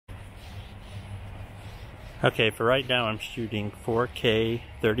Okay, for right now I'm shooting 4K,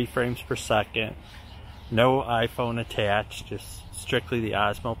 30 frames per second. No iPhone attached, just strictly the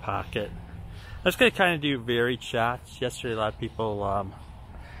Osmo Pocket. I'm just going to kind of do varied shots. Yesterday a lot of people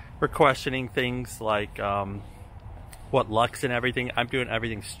were questioning things like what lux and everything. I'm doing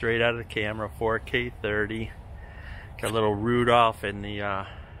everything straight out of the camera, 4K 30. Got a little Rudolph and the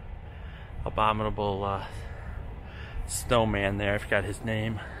abominable snowman there, I forgot his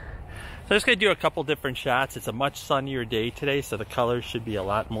name. So I'm just going to do a couple different shots. It's a much sunnier day today, so the colors should be a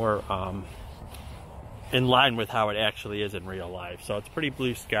lot more in line with how it actually is in real life. So it's pretty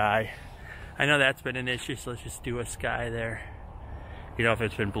blue sky. I know that's been an issue, so let's just do a sky there. You know, if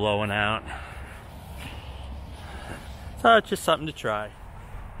it's been blowing out. So it's just something to try.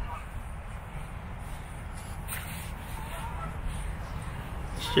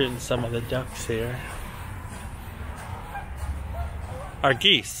 Shooting some of the ducks here. Or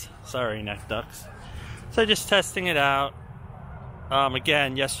geese. Sorry, not ducks. So just testing it out.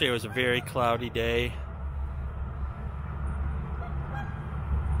 Again, yesterday was a very cloudy day.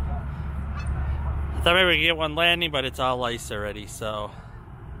 I thought maybe we could get one landing, but it's all ice already, so.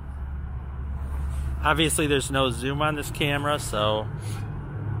 Obviously there's no zoom on this camera, so.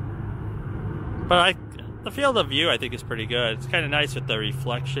 But the field of view I think is pretty good. It's kind of nice with the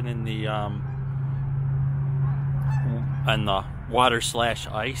reflection in the on the water slash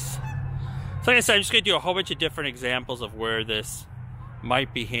ice. So like I said, I'm just going to do a whole bunch of different examples of where this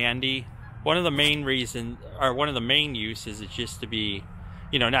might be handy. One of the main reasons, or one of the main uses, is just to be,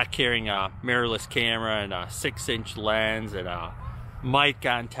 you know, not carrying a mirrorless camera and a 6-inch lens and a mic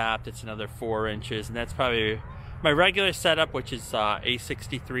on top that's another 4 inches, and that's probably my regular setup, which is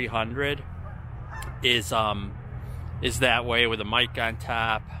A6300, is that way with a mic on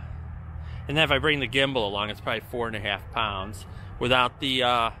top. And then if I bring the gimbal along, it's probably 4.5 pounds. Without the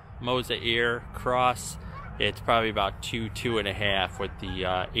Moza Air Cross, it's probably about 2.5 with the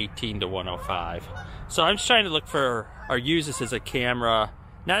 18-105. So I'm just trying to look for, or use this as a camera,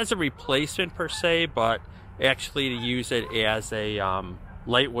 not as a replacement per se, but actually to use it as a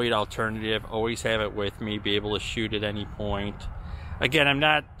lightweight alternative. Always have it with me, be able to shoot at any point. Again, I'm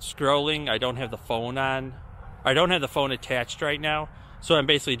not scrolling. I don't have the phone on. I don't have the phone attached right now. So what I'm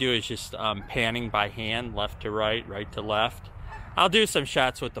basically doing is just panning by hand, left to right, right to left. I'll do some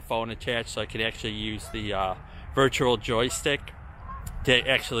shots with the phone attached so I can actually use the virtual joystick to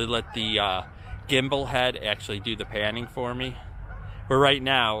actually let the gimbal head actually do the panning for me. But right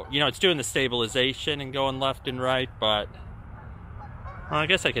now, you know, it's doing the stabilization and going left and right, but well, I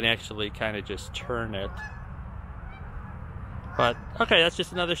guess I can actually kind of just turn it. But okay, that's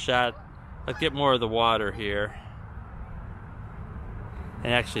just another shot. Let's get more of the water here.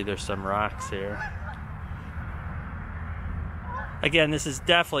 And actually there's some rocks here. Again, this is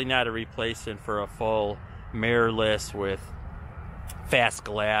definitely not a replacement for a full mirrorless with fast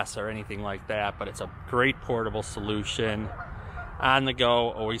glass or anything like that, but it's a great portable solution. On the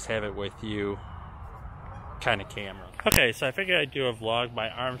go, always have it with you kind of camera. Okay, so I figured I'd do a vlog. My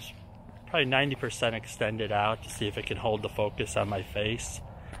arm's probably 90% extended out to see if it can hold the focus on my face.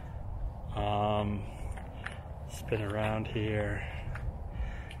 Spin around here.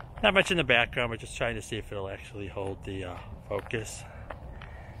 Not much in the background, but just trying to see if it'll actually hold the focus.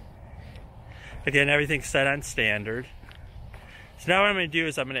 Again, everything's set on standard. So now what I'm going to do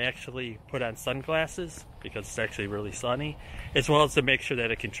is I'm going to actually put on sunglasses because it's actually really sunny, as well as to make sure that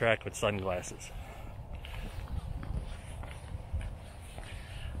it can track with sunglasses.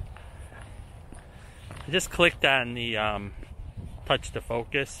 I just clicked on the touch to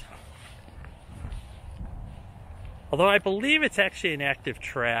focus. Although I believe it's actually an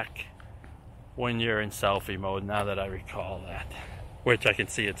Activetrack when you're in selfie mode, now that I recall that. Which I can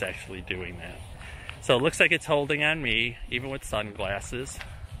see it's actually doing that. So it looks like it's holding on me, even with sunglasses.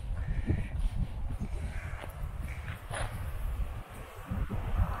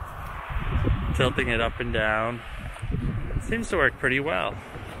 Tilting it up and down. Seems to work pretty well.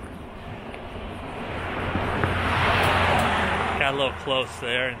 Got a little close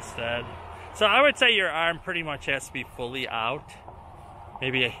there instead. So I would say your arm pretty much has to be fully out.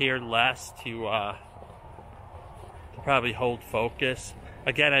 Maybe a hair less to probably hold focus.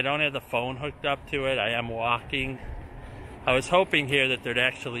 Again, I don't have the phone hooked up to it. I am walking. I was hoping here that there'd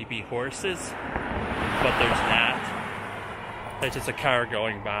actually be horses, but there's not. There's just a car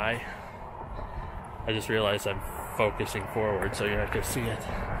going by. I just realized I'm focusing forward, so you're not going to see it.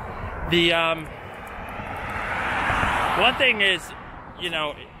 The one thing is, you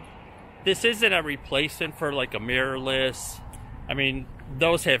know, this isn't a replacement for like a mirrorless. I mean,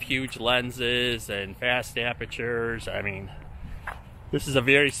 those have huge lenses and fast apertures. I mean, This is a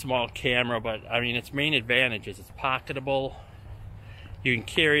very small camera, but I mean, its main advantage is it's pocketable. You can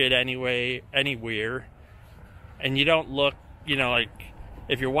carry it anywhere, and you don't look, you know, like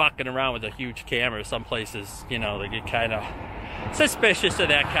if you're walking around with a huge camera, some places, you know, they get kind of suspicious of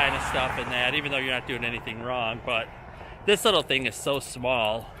that kind of stuff and that, even though you're not doing anything wrong. But this little thing is so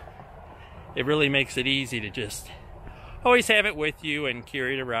small, it really makes it easy to just always have it with you and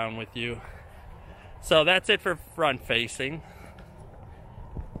carry it around with you. So that's it for front facing.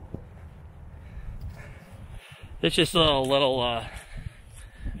 It's just a little,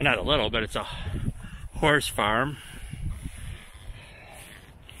 not a little, but it's a horse farm.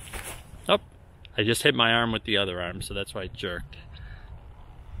 Oh, I just hit my arm with the other arm, so that's why it jerked.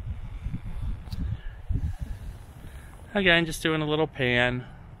 Again, just doing a little pan.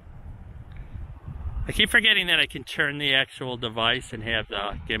 I keep forgetting that I can turn the actual device and have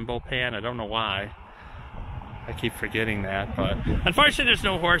the gimbal pan. I don't know why. I keep forgetting that, but unfortunately there's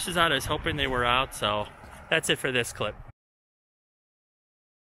no horses out. I was hoping they were out, so that's it for this clip.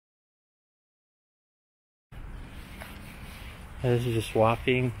 This is just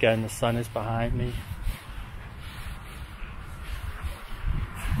walking. Again, the sun is behind me.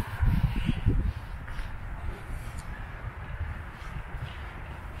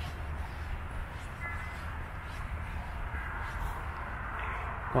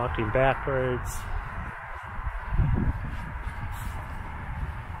 Walking backwards.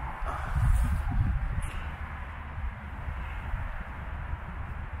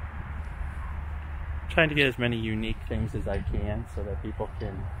 Trying to get as many unique things as I can so that people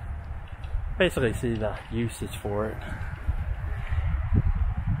can basically see the uses for it.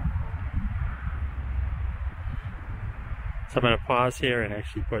 So I'm going to pause here and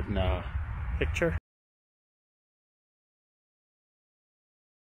actually put in a picture.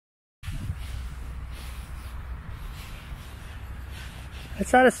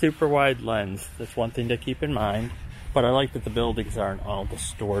 It's not a super wide lens, that's one thing to keep in mind, but I like that the buildings aren't all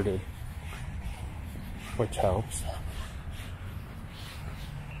distorted, which helps.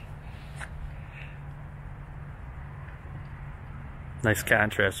 Nice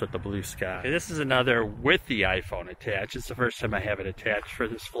contrast with the blue sky. Okay, this is another with the iPhone attached. It's the first time I have it attached for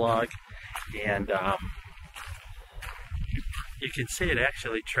this vlog, and you can see it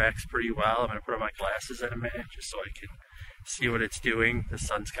actually tracks pretty well. I'm going to put on my glasses in a minute just so I can see what it's doing. The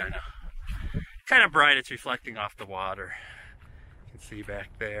sun's kind of bright. It's reflecting off the water. You can see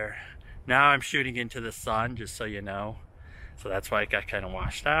back there. Now I'm shooting into the sun, just so you know. So that's why it got kind of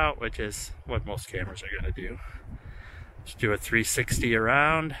washed out, which is what most cameras are going to do. Just do a 360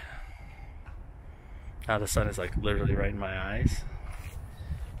 around. Now the sun is like literally right in my eyes.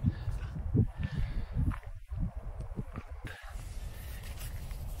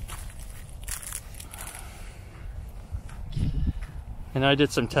 And I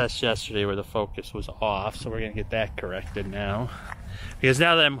did some tests yesterday where the focus was off, so we're going to get that corrected now. Because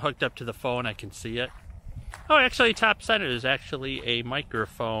now that I'm hooked up to the phone, I can see it. Oh, actually, top center is actually a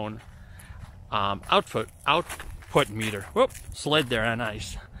microphone output meter. Whoop, slid there on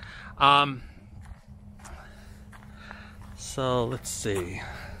ice. So let's see.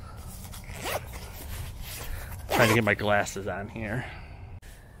 Trying to get my glasses on here.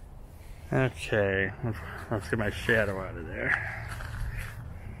 Okay, let's get my shadow out of there.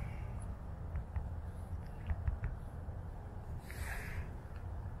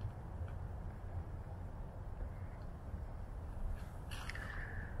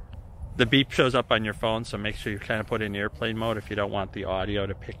 The beep shows up on your phone, so make sure you kind of put it in airplane mode if you don't want the audio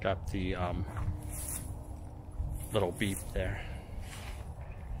to pick up the little beep there.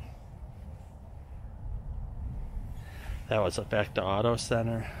 That was back to auto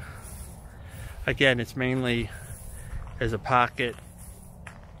center. Again, it's mainly as a pocket.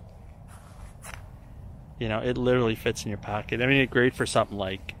 You know, it literally fits in your pocket. I mean, it's great for something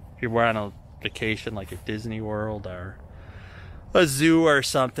like if you're on a vacation like at Disney World or a zoo or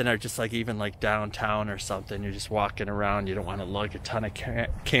something, or just like even like downtown or something. You're just walking around, you don't want to lug a ton of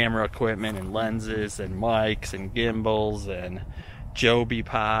camera equipment and lenses and mics and gimbals and Joby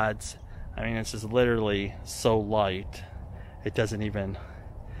pods. I mean, this is literally so light, it doesn't even,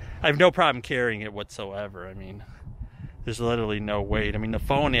 I have no problem carrying it whatsoever. I mean, there's literally no weight. I mean, the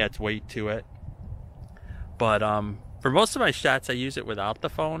phone adds weight to it, but for most of my shots I use it without the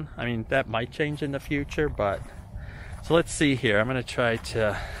phone. I mean, that might change in the future, but so let's see here. I'm gonna try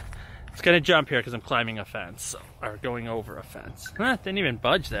to, it's gonna jump here because I'm climbing a fence, or going over a fence. Didn't even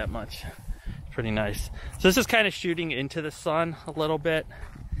budge that much. Pretty nice. So this is kind of shooting into the sun a little bit,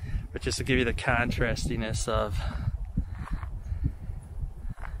 but just to give you the contrastiness of,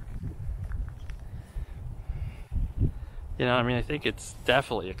 You know, I mean, I think it's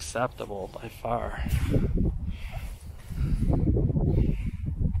definitely acceptable by far.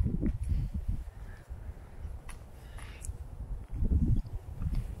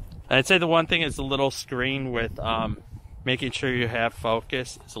 I'd say the one thing is the little screen with making sure you have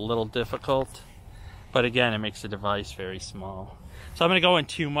focus is a little difficult, but again, it makes the device very small. So I'm going to go in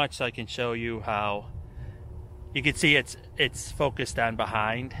too much so I can show you how you can see it's focused on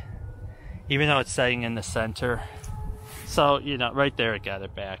behind, even though it's setting in the center. So, you know, right there it got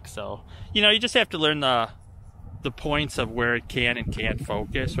it back. So, you know, you just have to learn the points of where it can and can't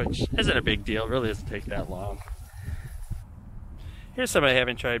focus, which isn't a big deal. It really doesn't take that long. Here's something I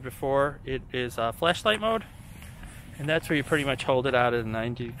haven't tried before. It is flashlight mode, and that's where you pretty much hold it out at a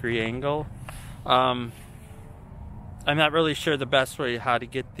 90-degree angle. I'm not really sure the best way how to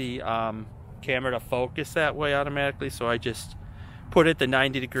get the camera to focus that way automatically, so I just put it the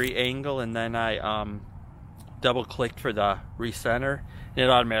 90-degree angle, and then I double clicked for the recenter, and it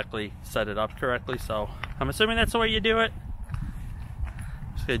automatically set it up correctly. So I'm assuming that's the way you do it.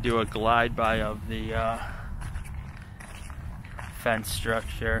 Just gonna do a glide by of the fence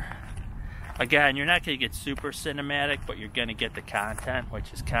structure. Again, you're not gonna get super cinematic, but you're gonna get the content,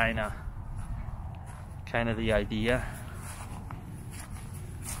 which is kind of the idea.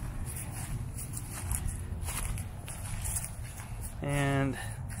 And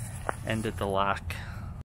ended the lock.